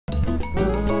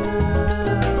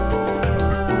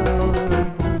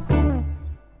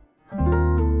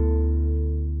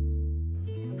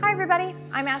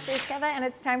Ashley Esqueda, and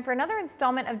it's time for another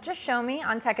installment of Just Show Me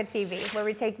on Tekka TV, where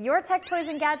we take your tech toys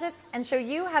and gadgets and show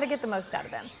you how to get the most out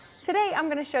of them. Today, I'm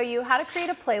going to show you how to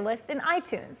create a playlist in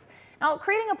iTunes. Now,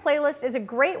 creating a playlist is a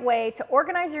great way to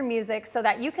organize your music so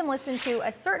that you can listen to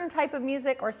a certain type of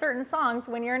music or certain songs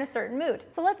when you're in a certain mood.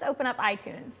 So let's open up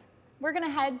iTunes. We're going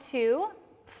to head to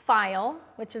File,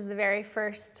 which is the very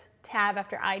first tab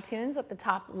after iTunes at the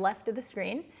top left of the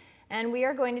screen. And we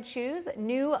are going to choose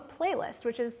New Playlist,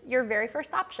 which is your very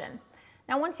first option.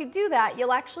 Now, once you do that,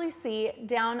 you'll actually see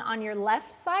down on your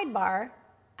left sidebar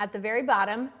at the very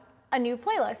bottom a new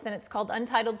playlist, and it's called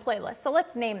Untitled Playlist. So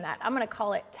let's name that. I'm going to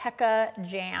call it Tekka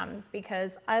Jams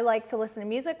because I like to listen to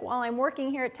music while I'm working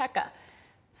here at Tekka.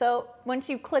 So once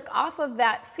you click off of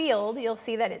that field, you'll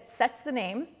see that it sets the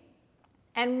name.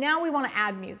 And now we want to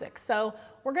add music. So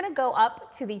we're going to go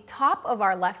up to the top of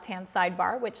our left-hand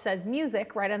sidebar, which says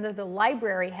Music, right under the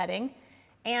Library heading.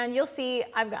 And you'll see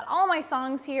I've got all my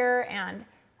songs here and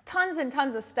tons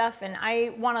of stuff, and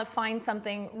I want to find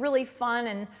something really fun.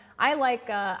 And I like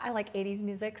 80s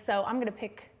music, so I'm going to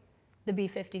pick the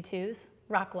B-52s,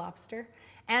 Rock Lobster.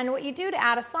 And what you do to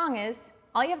add a song is,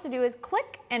 all you have to do is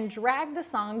click and drag the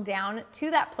song down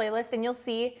to that playlist, and you'll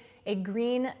see a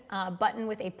green button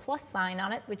with a plus sign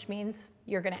on it, which means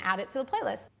you're going to add it to the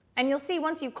playlist. And you'll see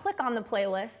once you click on the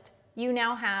playlist, you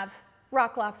now have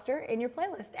Rock Lobster in your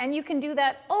playlist. And you can do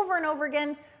that over and over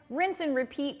again, rinse and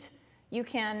repeat. You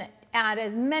can add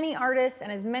as many artists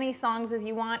and as many songs as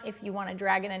you want. If you want to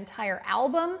drag an entire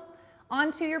album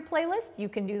onto your playlist, you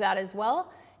can do that as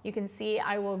well. You can see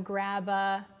I will grab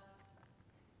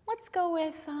let's go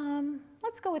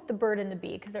with the Bird and the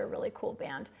Bee because they're a really cool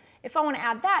band. If I want to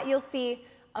add that, you'll see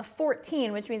a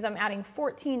 14, which means I'm adding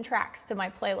 14 tracks to my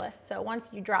playlist. So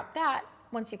once you drop that,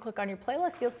 once you click on your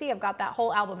playlist, you'll see I've got that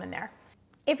whole album in there.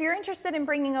 If you're interested in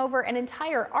bringing over an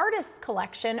entire artist's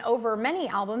collection over many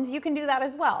albums, you can do that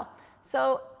as well.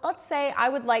 So let's say I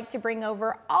would like to bring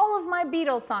over all of my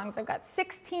Beatles songs. I've got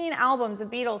 16 albums of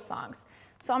Beatles songs.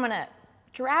 So I'm going to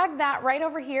drag that right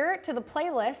over here to the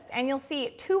playlist, and you'll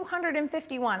see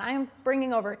 251. I am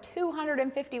bringing over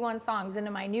 251 songs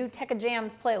into my new Tekka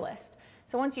Jams playlist.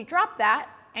 So once you drop that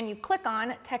and you click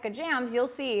on Tekka Jams, you'll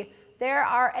see there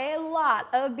are a lot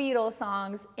of Beatles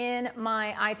songs in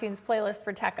my iTunes playlist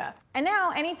for Tekka. And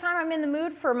now, anytime I'm in the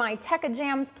mood for my Tekka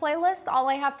Jams playlist, all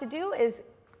I have to do is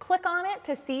click on it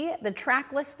to see the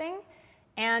track listing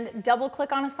and double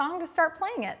click on a song to start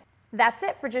playing it. That's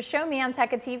it for Just Show Me on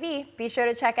Tekka TV. Be sure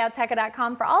to check out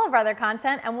tekka.com for all of our other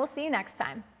content, and we'll see you next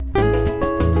time.